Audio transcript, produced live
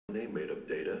They made of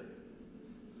data?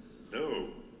 No.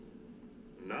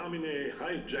 Namine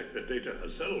hijacked the data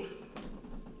herself.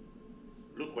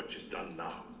 Look what she's done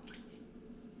now.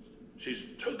 She's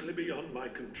totally beyond my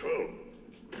control.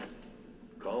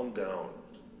 Calm down.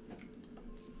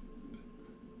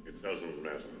 It doesn't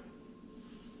matter.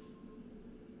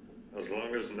 As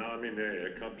long as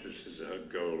Namine accomplishes her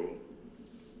goal,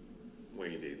 we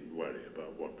needn't worry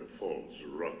about what befalls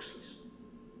Roxas.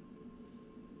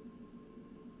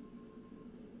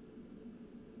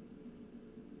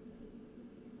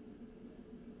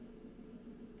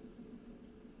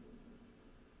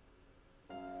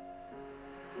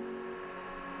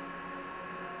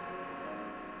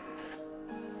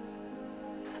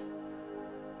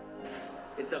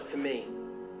 It's up to me.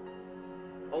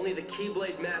 Only the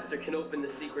Keyblade Master can open the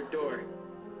secret door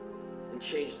and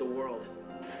change the world.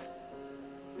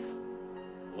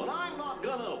 Well, I'm not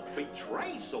gonna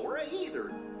betray Sora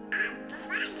either.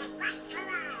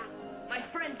 My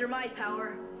friends are my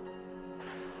power.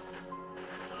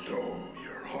 So,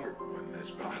 your heart won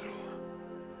this battle.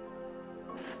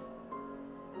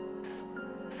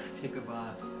 Take a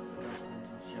boss. What else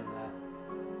would you show that?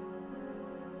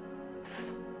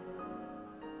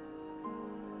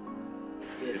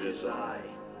 It is I,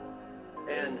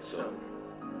 Ansem.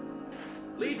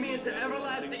 Lead me into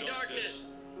everlasting darkness.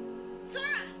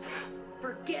 Sora!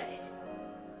 Forget it.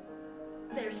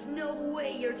 There's no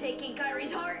way you're taking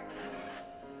Kairi's heart.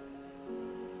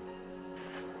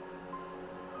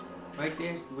 Right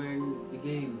there's where the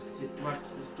games, watch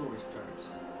the story starts.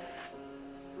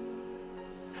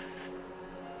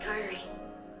 Kairi.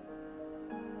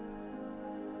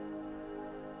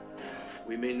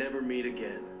 We may never meet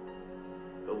again,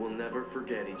 but we'll never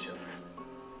forget each other.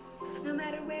 No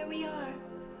matter where we are,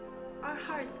 our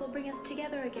hearts will bring us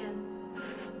together again.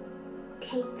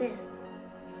 Take this.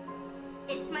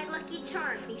 It's my lucky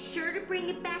charm. Be sure to bring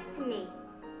it back to me.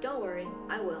 Don't worry,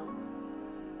 I will.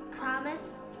 Promise?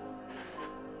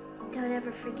 Don't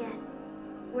ever forget.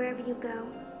 Wherever you go,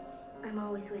 I'm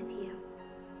always with you.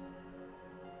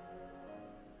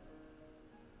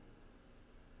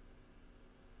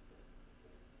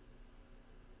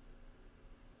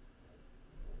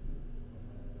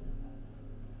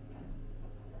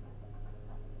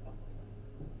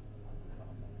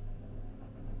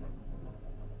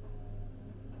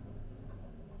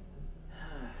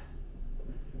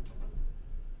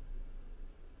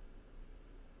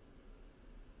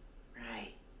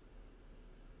 Right.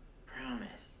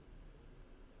 Promise.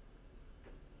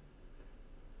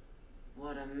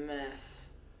 What a mess.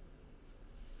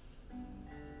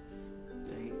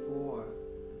 Day 4.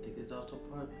 I think it's also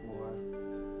part 4.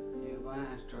 Hereby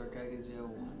Star Dragon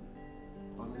 01.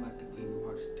 Welcome back to Kingdom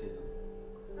Hearts 2.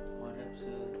 One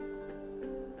episode,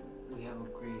 we have a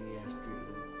crazy ass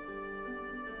dream.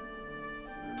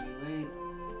 Anyway,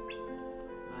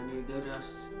 I need to go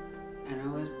just, and I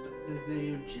was, this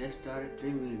video just started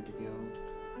 3 minutes ago.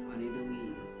 I need to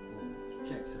leave. We'll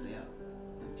check it out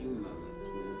in a few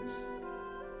minutes.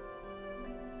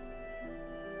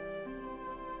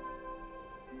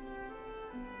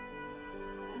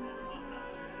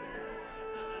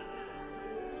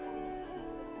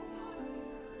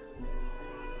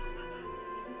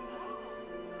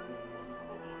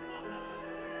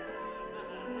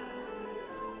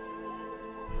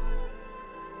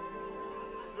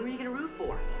 Who are you gonna root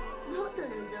for? Both of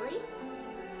them, Zilly.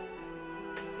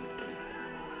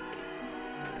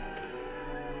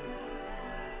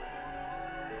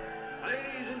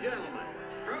 Ladies and gentlemen,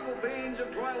 struggle fiends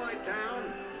of Twilight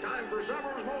Town, it's time for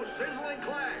summer's most sizzling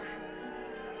clash.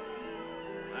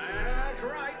 That's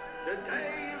right,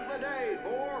 today is the day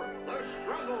for the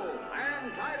struggle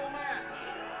and title match.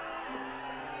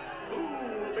 Who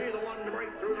will be the one to break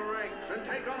through the ranks and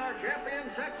take on our champion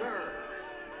Setzer?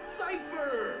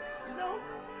 Cypher, you know?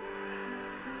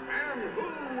 And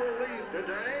who will lead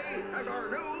today as our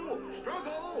new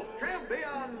struggle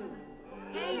champion?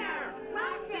 Hainer!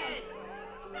 Roxas!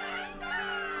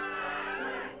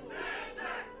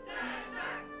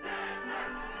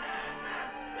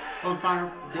 Fun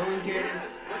final, doing Yes, character.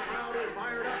 the crowd is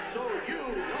fired up, so you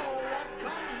know what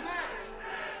comes next.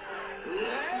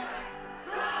 Let's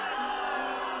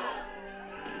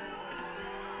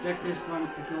Check this from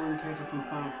the doing character from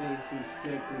Final Fantasy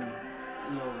 6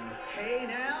 and lower. Hey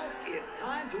now, it's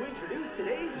time to introduce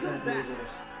today's Is good that battle.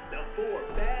 Noodles? The 4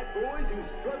 bad boys who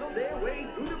struggled their way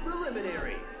through the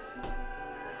preliminaries.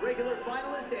 Regular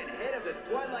finalist and head of the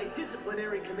Twilight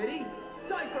Disciplinary Committee,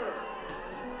 Cypher.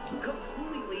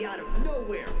 Completely out of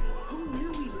nowhere, who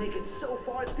knew he'd make it so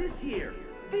far this year?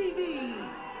 Vivi!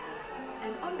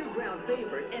 An underground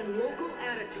favorite and local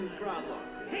attitude problem,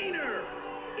 Hainer!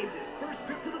 It's his first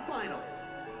trip to the finals.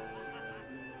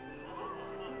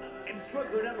 And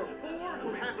struggler number 4,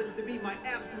 who happens to be my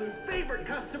absolute favorite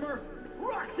customer,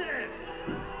 Roxas!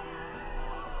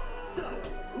 So,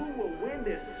 who will win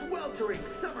this sweltering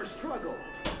summer struggle?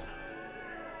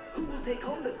 Who will take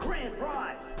home the grand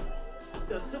prize?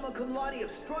 The summa cum laude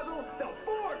of struggle, the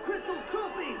 4 Crystal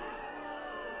Trophy!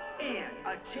 And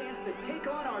a chance to take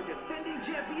on our defending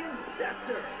champion,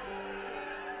 Setzer!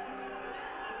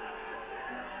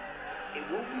 It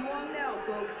won't be long now,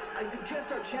 folks. I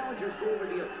suggest our challengers go over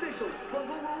the official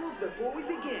struggle rules before we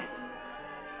begin.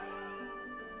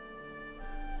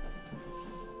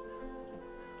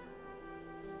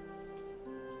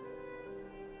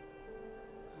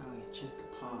 Alright, check the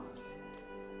pause.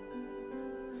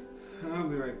 I'll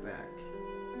be right back.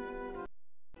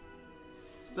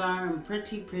 So I'm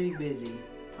pretty busy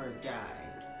for a guy.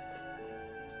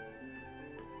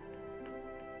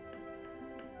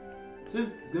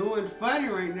 Since no one's fighting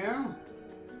right now.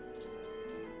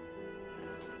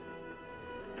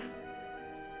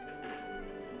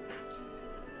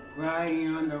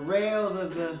 Riding on the rails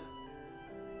of the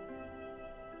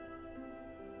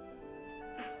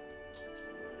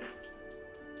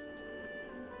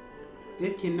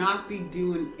This cannot be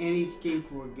doing any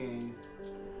skateboard game.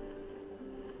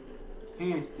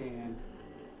 Handstand.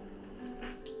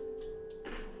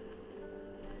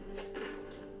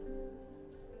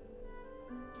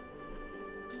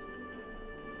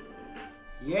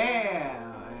 Yeah!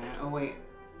 Oh wait,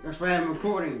 that's right, I'm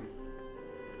recording.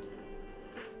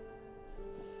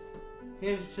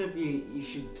 Here's a tip you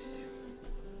should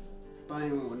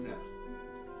find one that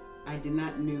I did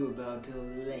not know about till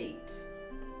late.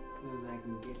 As I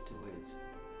can get to it.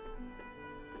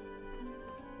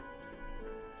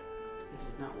 This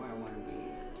is not where I want to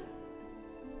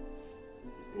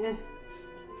be.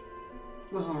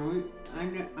 Well, hold on.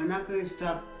 I'm not going to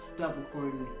stop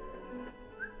recording.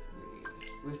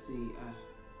 What's the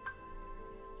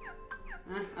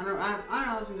I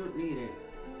honestly don't need it.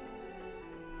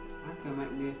 I think I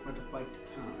might need it for the fight to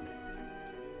come.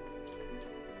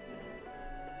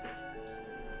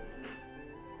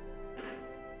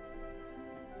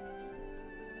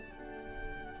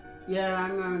 Yeah,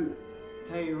 I'm gonna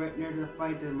tell you right near the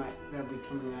fight that'll be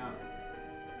coming out.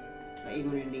 That you're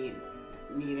gonna need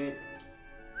it.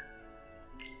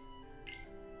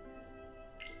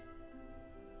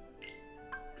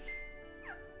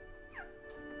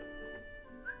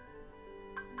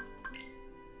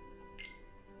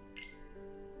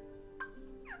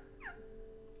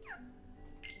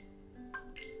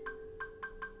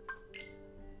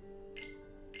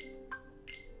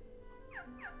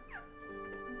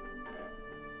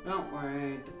 Don't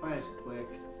worry, the fight is quick.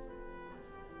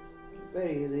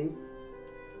 Very easy.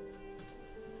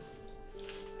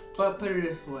 But put it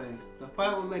this way, the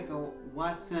fight will make a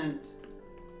lot of sense.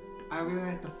 I really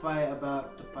like the fight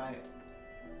about the fight.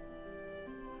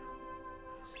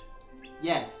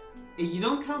 Yeah, if you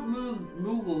don't count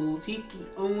Moogles, he's the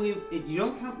only. If you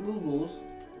don't count Moogles,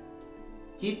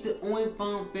 he's the only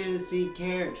Final Fantasy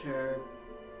character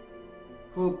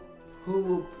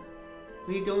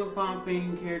he's the only Final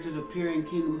Fantasy character to appear in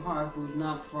Kingdom Hearts who's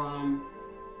not from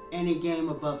any game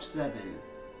above 7.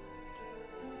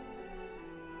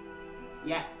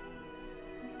 Yeah.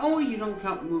 Only you don't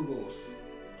count Moogles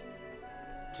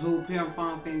who appear in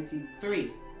Final Fantasy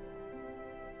 3.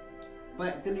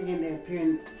 But then again, they appear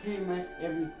in pretty much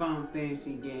every Final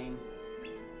Fantasy game.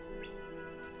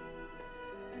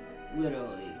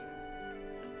 Literally.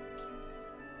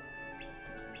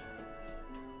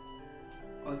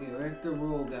 Okay, where's the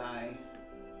rule guy?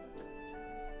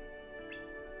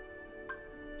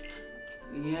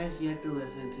 Yes, you have to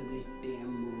listen to this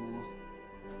damn rule.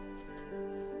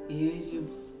 Here's your...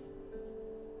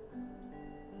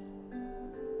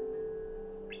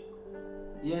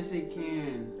 Yes, it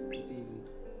can. It's easy.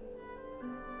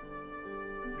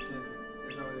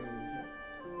 It's already hit.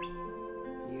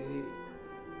 You hit it.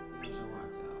 You also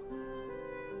watch out.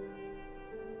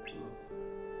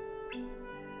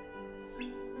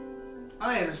 Oh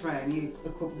yeah, that's right. I need to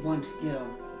equip one skill.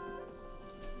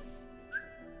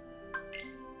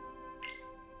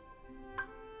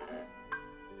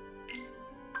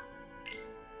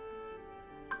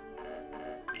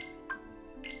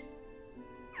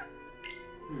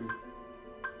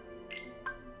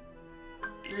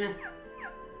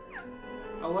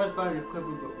 I was about to equip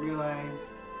it, but realized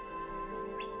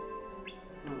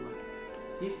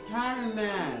he's kind of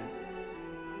mad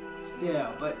still.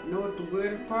 But you know what the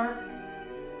weirdest part?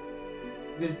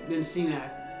 The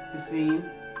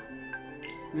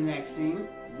next scene.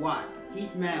 What?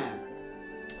 He's mad.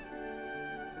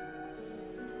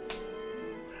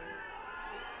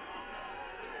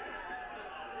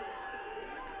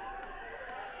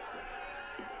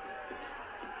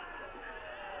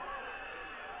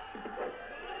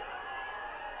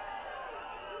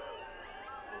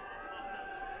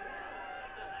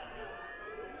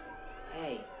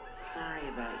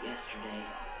 about yesterday.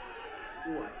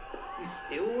 What? You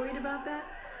still worried about that?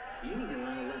 You need to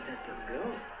learn to let that stuff go.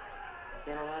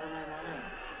 Got a lot on my mind.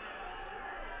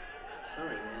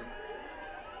 Sorry, man.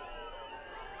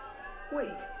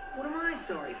 Wait, what am I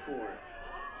sorry for?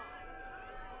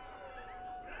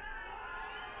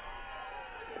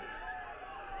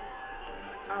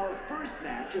 Our first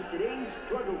match of today's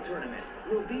Struggle Tournament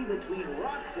will be between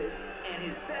Roxas and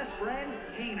his best friend,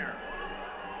 Hayner.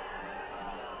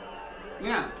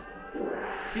 Yeah.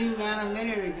 Seen that a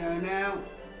minute ago now.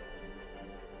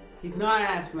 He's not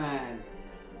as mad.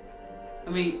 I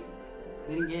mean,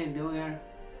 then again, doing it.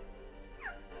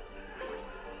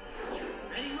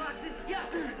 Ready, Roxas? Yeah.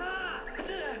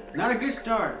 Not a good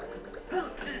start.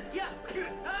 Yeah.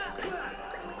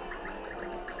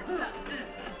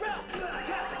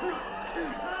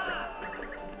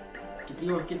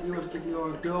 Get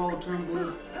your dual turn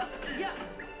blue.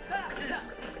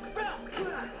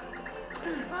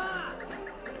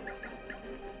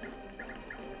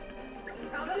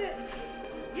 How's this?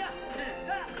 Yeah.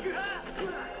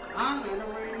 I'm in a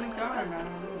really guard now.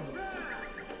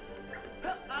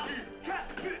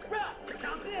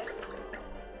 How's this?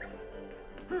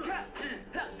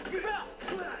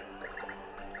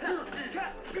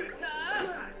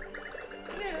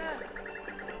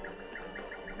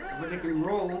 But they can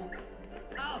roll.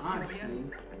 I'll show Honestly.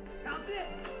 you. How's this?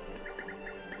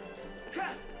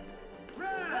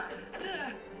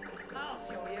 I'll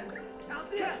show you. How's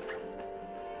this?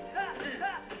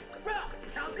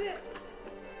 How's this?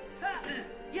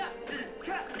 Yeah.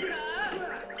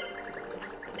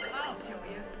 I'll show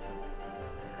you.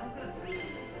 I'm gonna lose.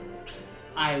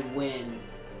 I win.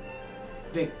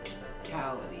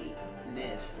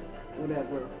 Victality-ness.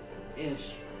 Whatever.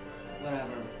 Ish.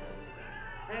 Whatever.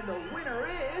 And the winner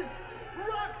is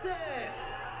Roxas!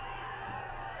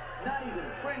 Not even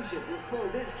friendship will slow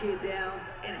this kid down,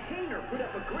 and Hayner put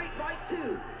up a great fight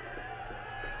too.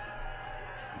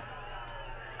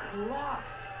 I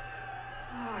lost.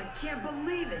 Oh, I can't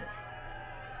believe it.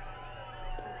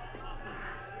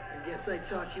 I guess I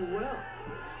taught you well.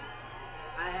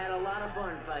 I had a lot of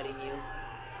fun fighting you.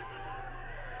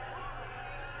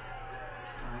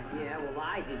 Yeah, well,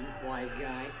 I didn't, wise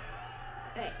guy.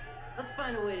 Hey, let's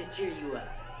find a way to cheer you up.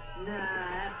 Nah,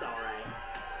 that's all right.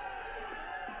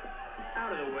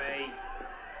 Out of the way.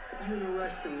 You in a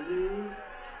rush to lose?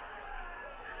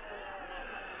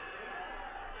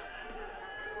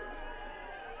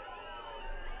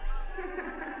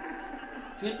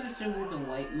 Should I assume there's a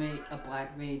white mage, a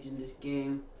black mage in this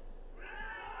game?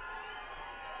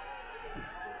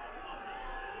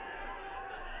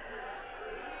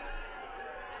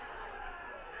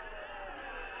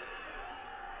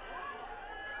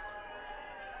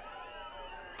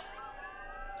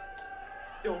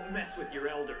 Don't mess with your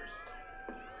elders.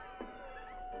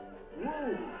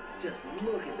 Whoa! Just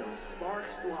look at those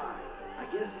sparks fly. I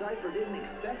guess Cypher didn't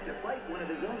expect to fight one of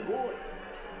his own boys.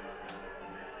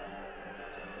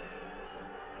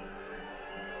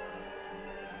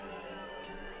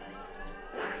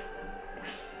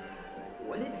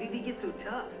 When did Vivi get so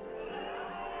tough?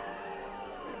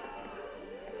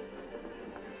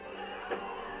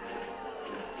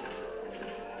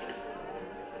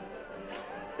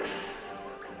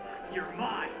 You're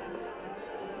mine!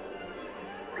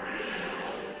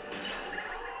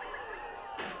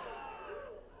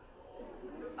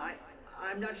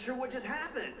 I'm not sure what just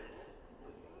happened.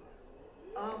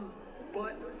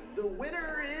 But the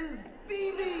winner is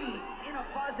Vivi in a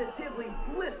positively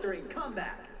blistering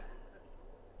comeback.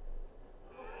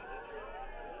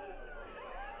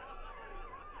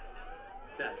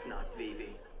 That's not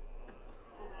Vivi.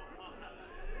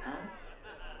 Huh?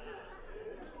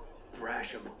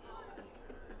 Thrash him.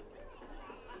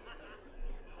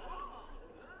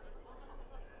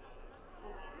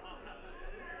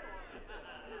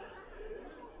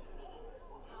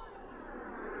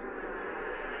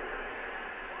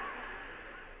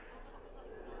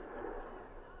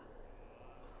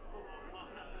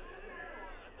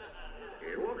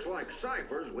 It looks like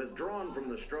Cypher's withdrawn from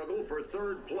the struggle for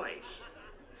third place.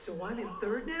 So I'm in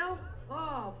third now?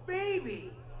 Oh,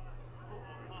 baby!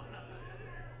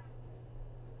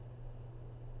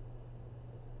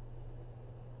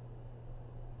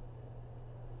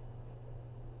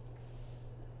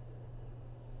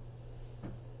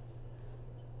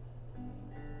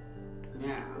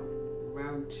 Now,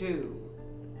 round two.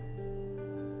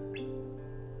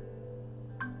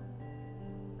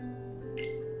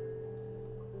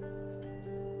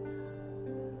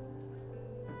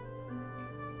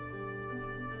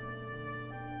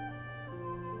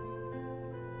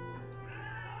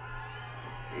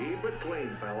 Keep it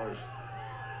clean, fellas.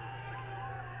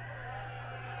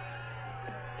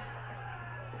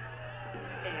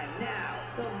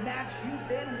 match you've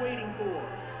been waiting for.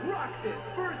 Roxas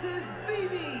versus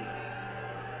Vivi.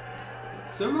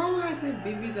 Somehow I said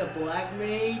Vivi the Black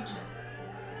Mage.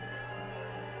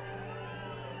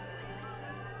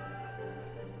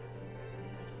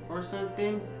 Or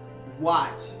something. Watch.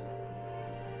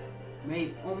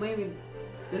 Maybe. Oh, maybe.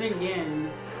 Then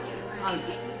again.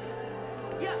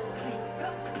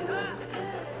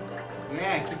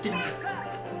 Yeah, get the.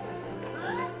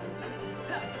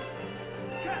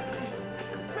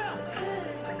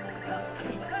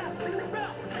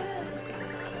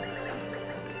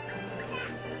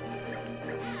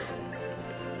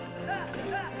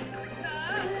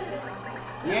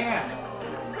 Yeah.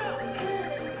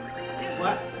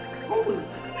 What? Holy.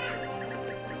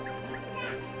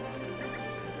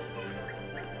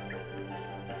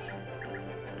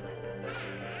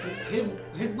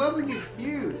 His weapon gets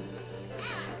huge.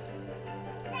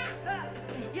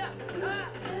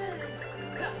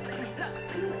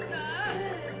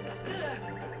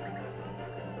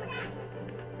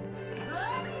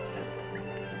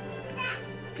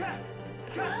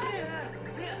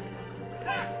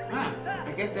 I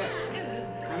get that.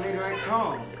 I made the right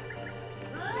call.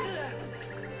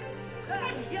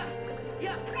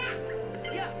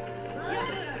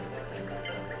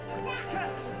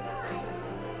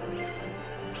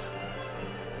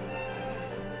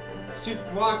 She's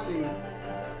walking.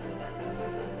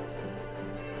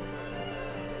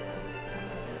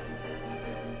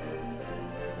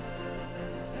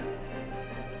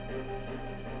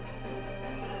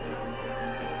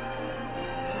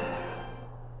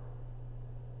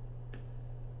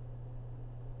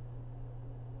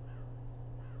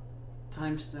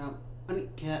 Time stop.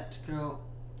 Cat scroll.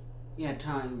 Yeah,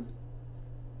 time.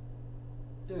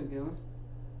 There we go.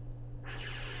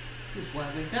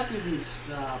 Black Mage. That even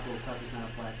stop. Well, probably not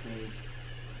a Black Mage.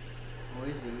 Or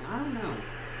is he? I don't know.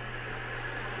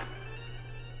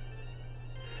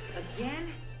 Again?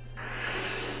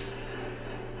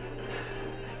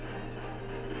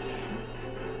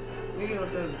 Maybe I'll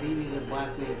throw Vivi the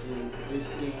Black Mage in this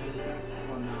game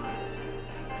or not.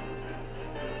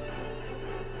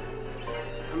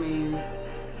 I mean,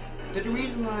 there's a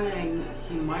reason why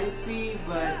he might be,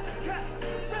 but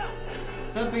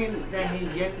something that he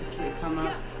yet to come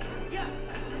up.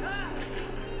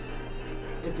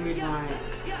 That's the reason why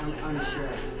I'm unsure.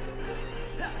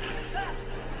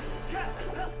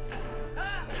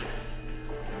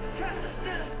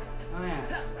 Oh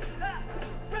yeah.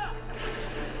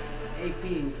 AP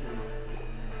increase.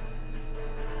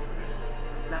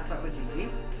 That's what was easy.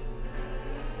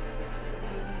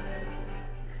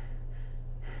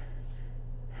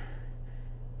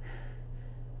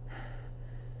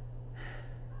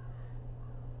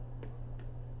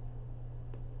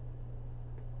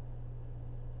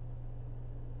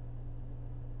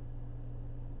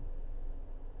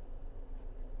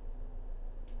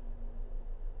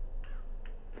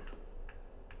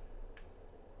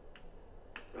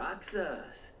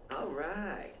 Roxas, all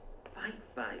right. Fight,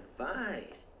 fight,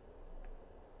 fight.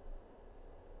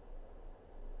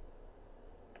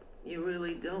 You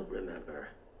really don't remember.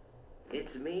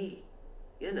 It's me.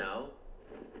 You know,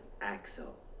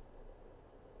 Axel.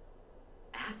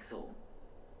 Axel?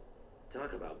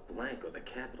 Talk about blank with a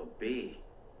capital B.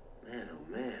 Man, oh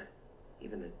man.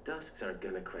 Even the Dusks aren't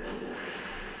gonna crack this one.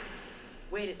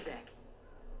 Wait a sec.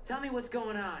 Tell me what's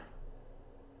going on.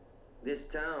 This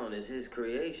town is his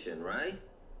creation, right?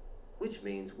 Which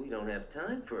means we don't have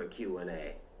time for a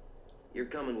Q&A. You're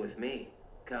coming with me,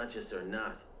 conscious or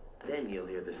not. Then you'll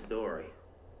hear the story.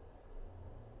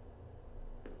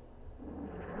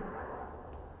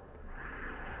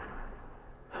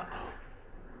 Uh-oh.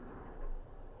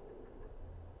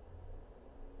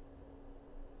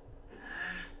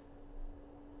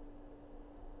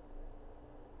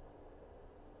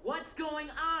 What's going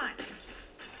on?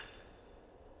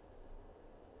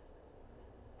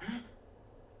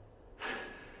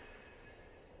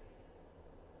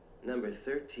 Number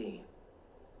 13,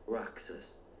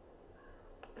 Roxas.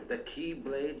 The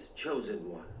Keyblade's chosen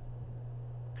one.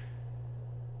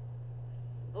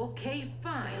 Okay,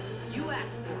 fine. You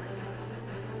asked for it.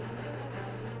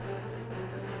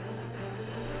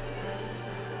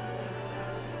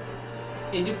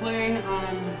 Did you play,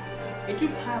 did you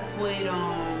have played,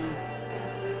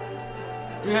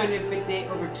 358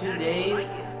 over 2 days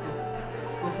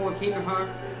before Kingdom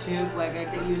Hearts 2? Like,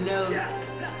 you know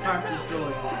part of the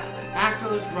story.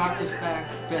 Axel is Roxas'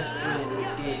 best friend in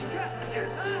this game.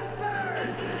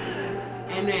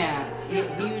 And yeah, he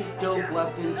used dope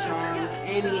weapon charms,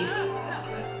 and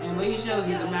when you show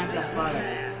he's a match up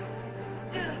fighter.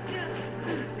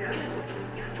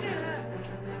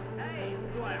 Hey,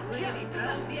 do I ring any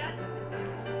bells yet?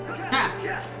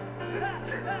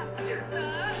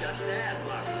 Just that,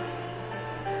 look.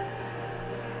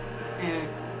 And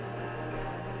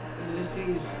this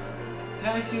seems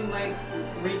kind of seemed like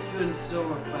Riku and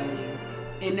Sora fighting.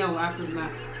 And no, Aqua's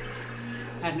not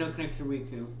had no connection to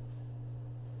Riku.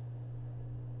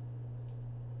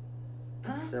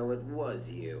 So it was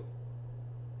you.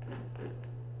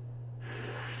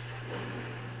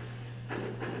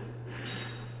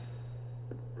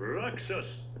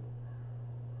 Roxas!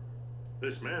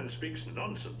 This man speaks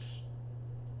nonsense.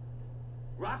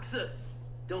 Roxas!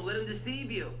 Don't let him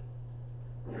deceive you!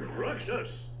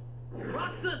 Roxas!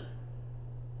 Roxas!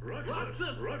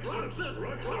 Roxas! Roxas!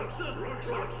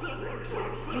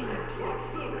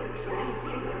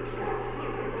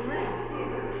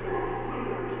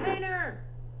 Painter!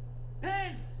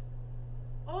 Pence!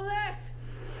 Olette!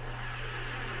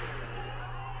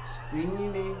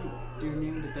 Screening their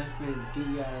name the best friend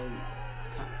DI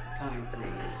time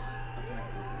freeze,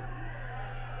 apparently.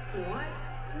 What?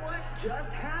 What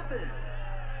just happened?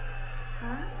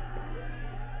 Huh?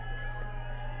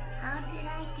 How did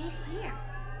I get here?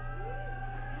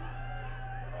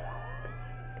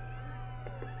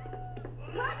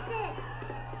 Roxas!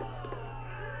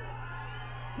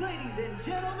 Ladies and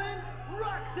gentlemen,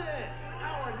 Roxas,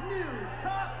 our new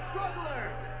top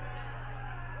struggler.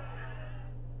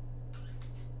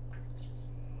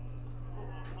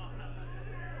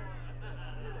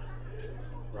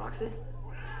 Roxas?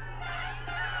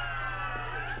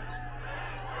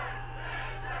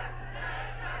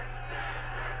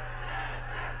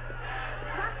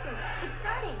 Roxas, it's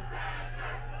starting!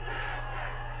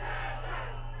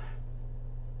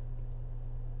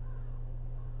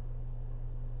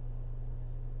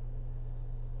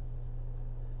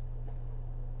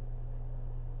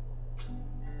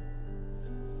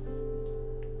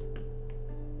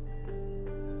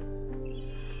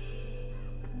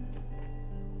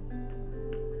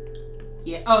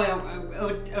 Yeah, oh yeah,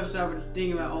 I was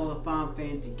thinking about all the Final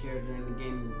Fantasy characters in the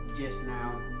game just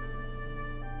now.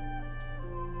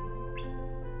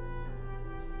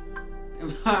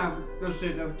 I was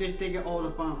just thinking of all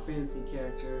the Final Fantasy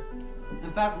characters.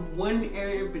 In fact, one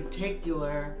area in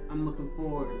particular I'm looking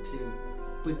forward to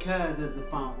because of the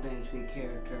Final Fantasy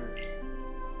character.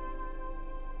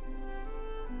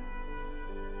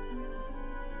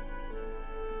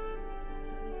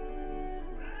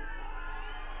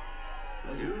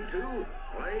 You two,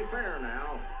 play fair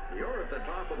now. You're at the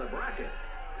top of the bracket.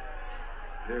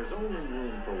 There's only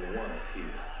room for one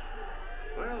appeal.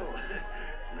 Well,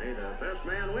 may the best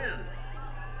man win.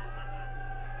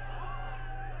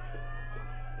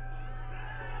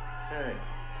 Hey,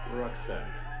 Rucksack.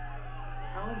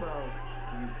 How about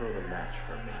you throw the match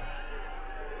for me?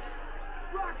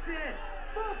 Roxas!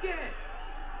 Focus!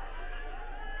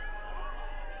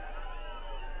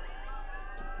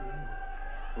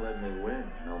 Let me win,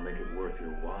 and I'll make it worth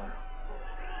your while.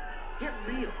 Get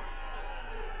real!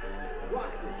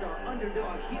 Roxas, our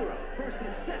underdog hero,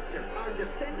 versus Setzer, our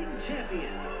defending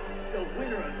champion. The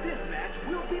winner of this match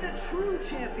will be the true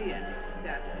champion.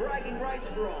 That's bragging rights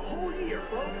for a whole year,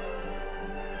 folks.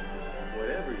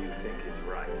 Whatever you think is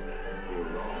right, you're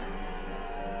wrong.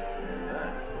 And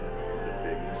that is a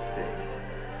big mistake.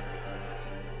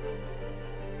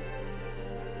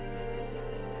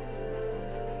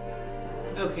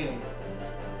 Okay.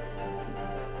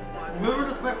 Remember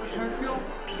the fight with Hercule?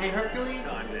 Hey, Hercules?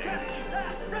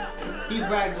 He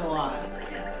brags a lot.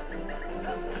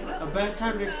 The best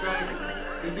time to strike,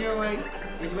 if you're like,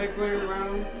 is wait for him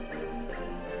around,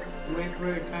 wait for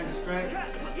your time to strike,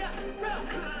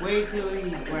 wait till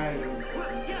he's bragging.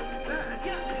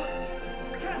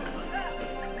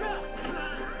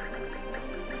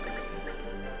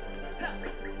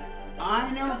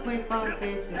 I never played Final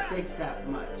Fantasy 6 that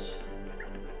much.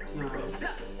 You know,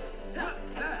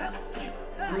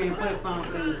 I mean, I played Final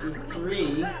Fantasy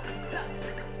 3.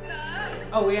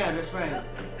 Oh yeah, that's right.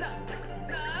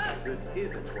 This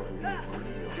isn't what we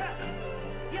agreed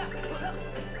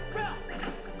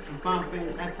And Final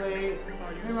Fantasy, I played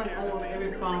pretty much almost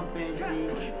every Final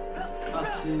Fantasy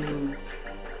up to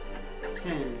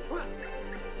 10.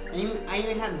 I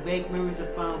even have vague memories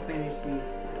of Final Fantasy.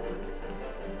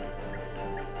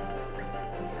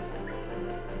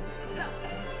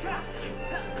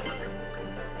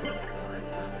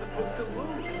 supposed to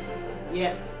lose.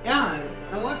 Yeah,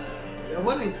 I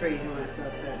wasn't crazy when I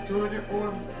thought that. 200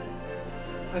 or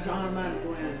that's an automatic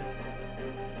win.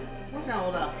 What's that all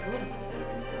about?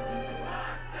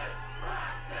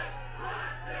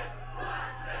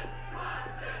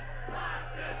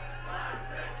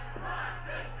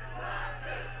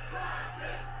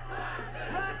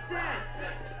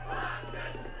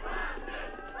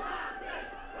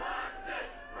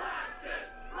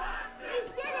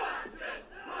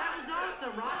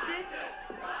 Roxa Roxas?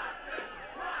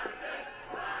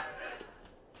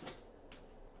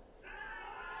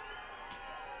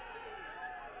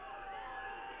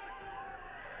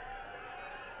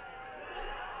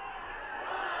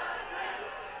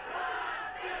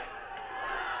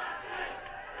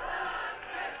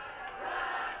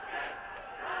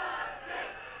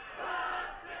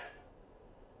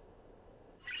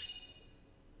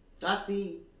 Got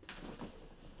the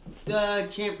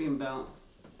champion belt.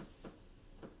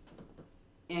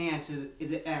 And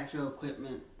it's the actual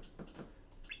equipment.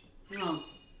 Oh,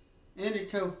 and a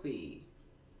trophy.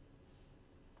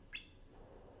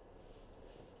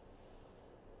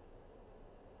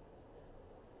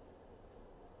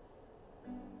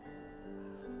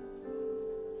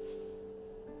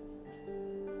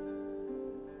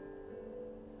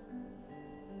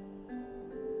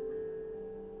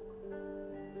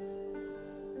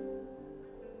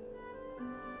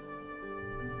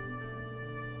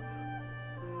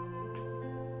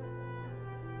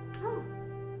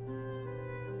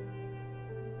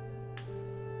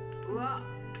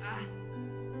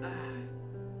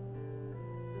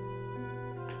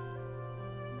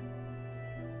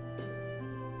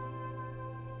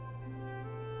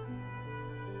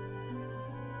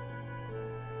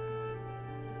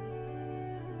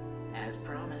 As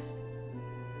promised.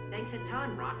 Thanks a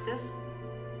ton, Roxas.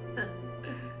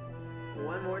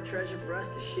 One more treasure for us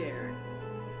to share.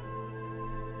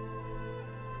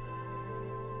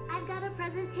 I've got a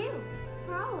present too,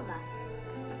 for all of us.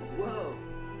 Whoa.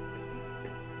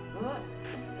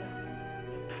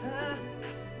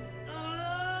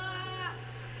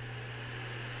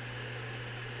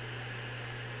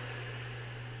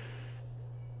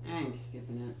 I'm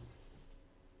skipping it.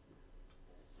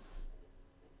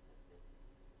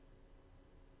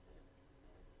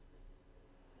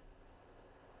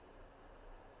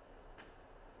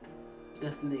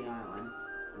 Destiny Island.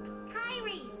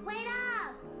 Kyrie, wait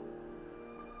up!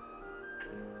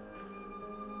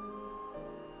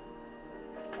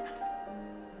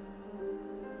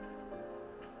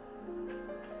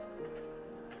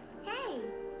 Hey,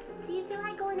 do you feel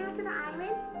like going out to the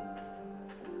island?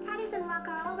 Titus and Rock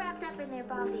are all wrapped up in their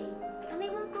ball game, and they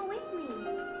won't go with me.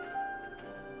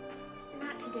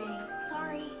 Not today.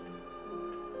 Sorry.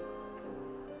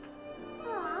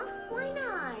 Aw, why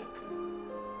not?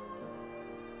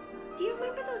 Do you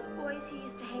remember those boys who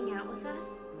used to hang out with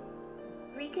us?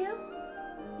 Riku?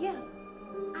 Yeah.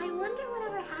 I wonder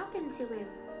whatever happened to him.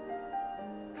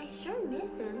 I sure miss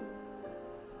him.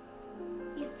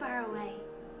 He's far away.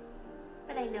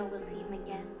 But I know we'll see him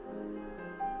again.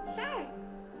 Sure.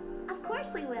 Of course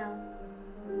we will.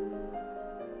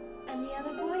 And the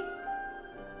other boy?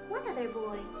 What other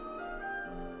boy?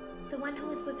 The one who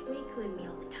was with Riku and me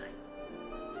all the time.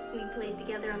 We played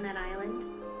together on that island.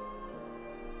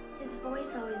 His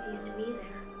voice always used to be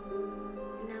there.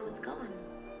 And now it's gone.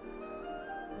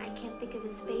 I can't think of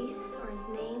his face or his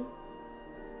name.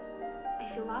 I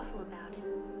feel awful about it.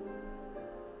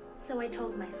 So I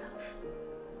told myself,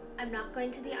 I'm not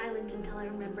going to the island until I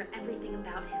remember everything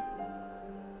about him.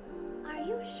 Are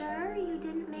you sure you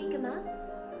didn't make him up?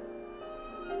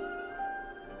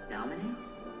 Dominic?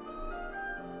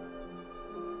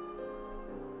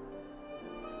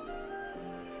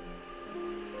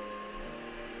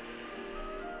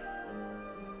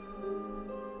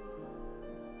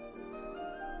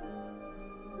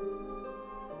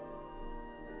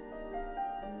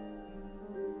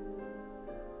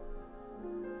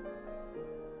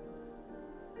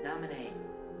 Dominic,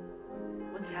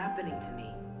 what's happening to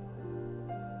me?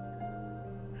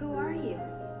 Who are you?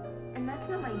 And that's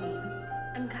not my name.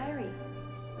 I'm Kyrie.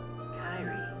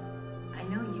 Kyrie, I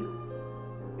know you.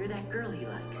 You're that girl he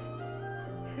likes.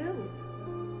 Who?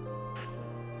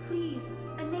 Please,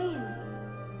 a name.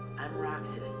 I'm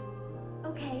Roxas.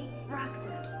 Okay,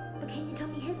 Roxas. But can you tell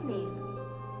me his name?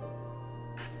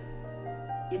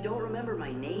 You don't remember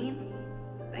my name?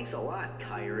 Thanks a lot,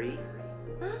 Kyrie.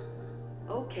 Huh?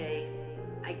 Okay,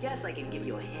 I guess I can give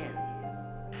you a hint.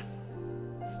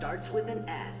 Starts with an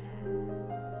S.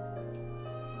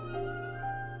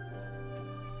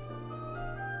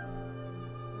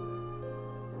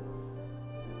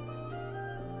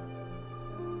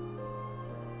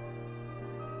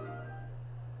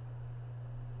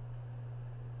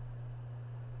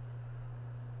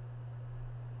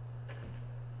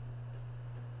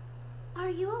 Are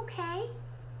you okay?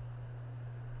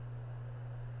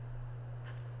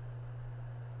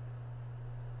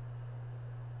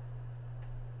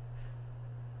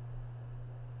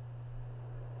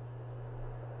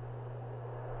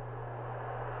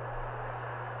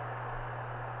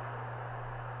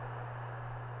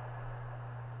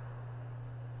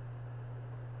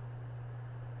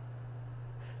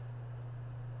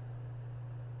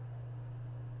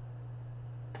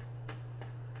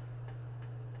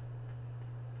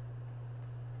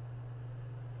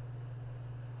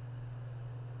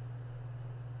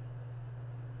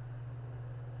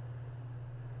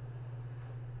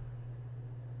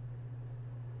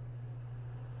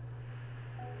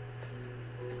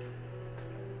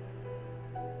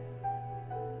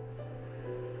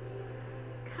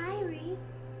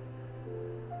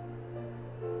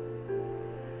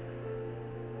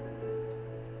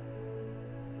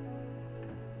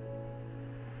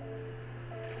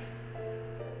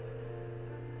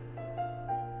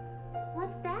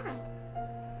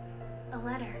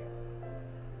 letter.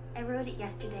 I wrote it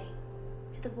yesterday,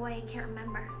 to the boy I can't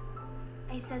remember.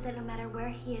 I said that no matter where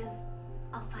he is,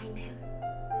 I'll find him.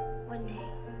 One day.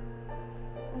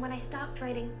 And when I stopped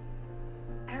writing,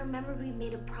 I remembered we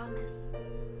made a promise.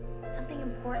 Something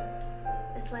important.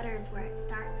 This letter is where it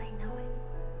starts, I know it.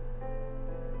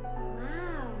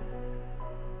 Wow.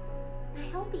 I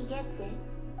hope he gets it.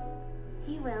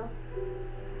 He will.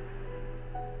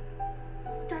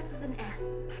 Starts with an S.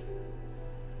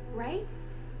 Right?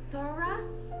 Sora?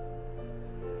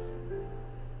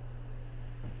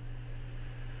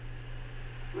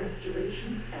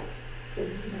 Restoration at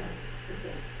 79%.